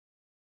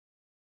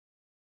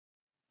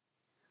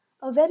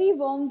A very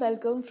warm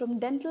welcome from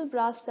Dental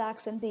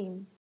Brasstacks and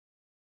team.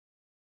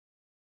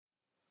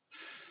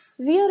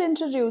 We are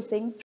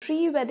introducing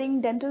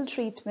pre-wedding dental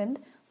treatment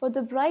for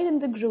the bride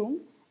and the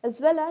groom as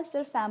well as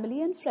their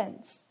family and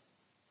friends.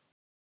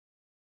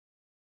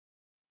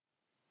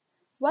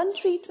 One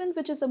treatment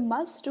which is a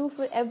must-do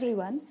for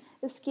everyone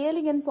is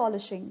scaling and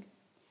polishing.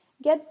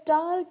 Get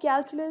tar,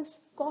 calculus,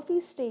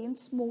 coffee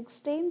stains, smoke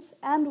stains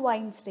and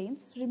wine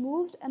stains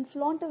removed and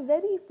flaunt a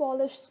very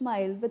polished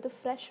smile with a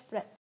fresh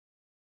breath.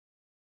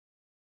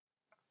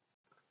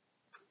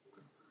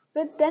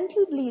 With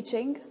dental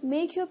bleaching,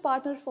 make your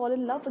partner fall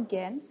in love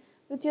again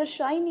with your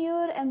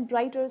shinier and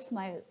brighter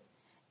smile.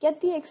 Get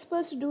the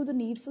experts to do the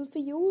needful for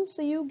you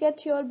so you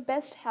get your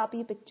best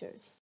happy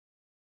pictures.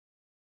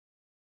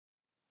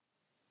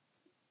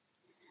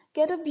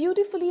 Get a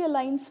beautifully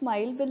aligned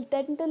smile with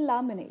dental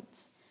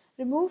laminates.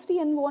 Remove the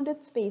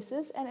unwanted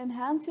spaces and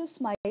enhance your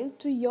smile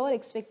to your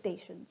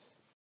expectations.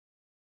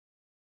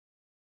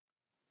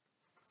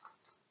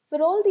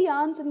 For all the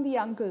aunts and the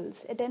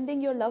uncles attending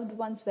your loved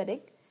one's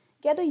wedding,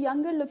 get a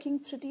younger looking,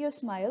 prettier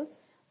smile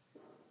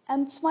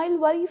and smile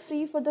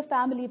worry-free for the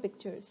family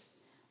pictures.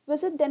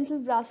 Visit Dental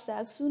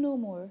Brasstacks to know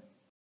more.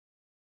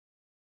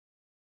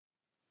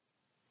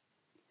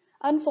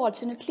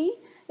 Unfortunately,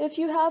 if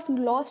you have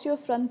lost your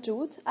front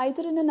tooth,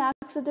 either in an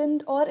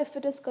accident or if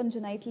it is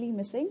congenitally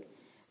missing,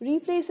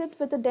 replace it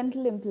with a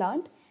dental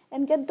implant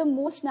and get the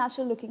most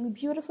natural looking,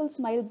 beautiful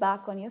smile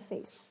back on your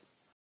face.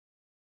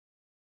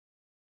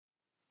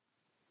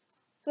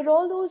 For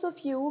all those of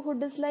you who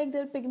dislike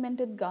their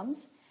pigmented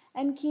gums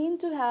and keen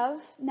to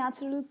have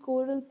natural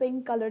coral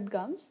pink colored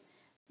gums,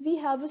 we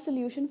have a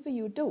solution for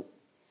you too.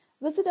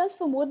 Visit us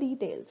for more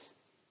details.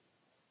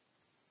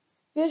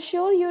 We are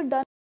sure you're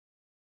done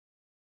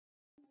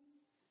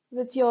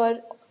with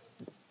your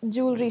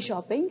jewelry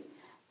shopping.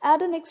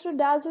 Add an extra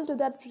dazzle to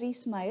that pretty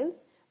smile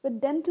with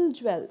dental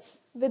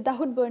jewels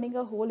without burning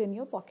a hole in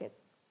your pocket.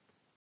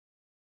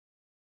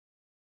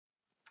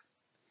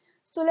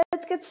 So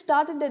let's get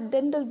started at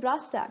Dental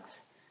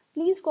Brasstacks.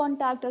 Please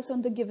contact us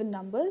on the given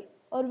number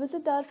or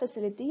visit our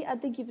facility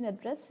at the given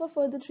address for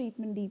further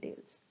treatment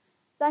details.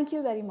 Thank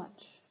you very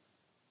much.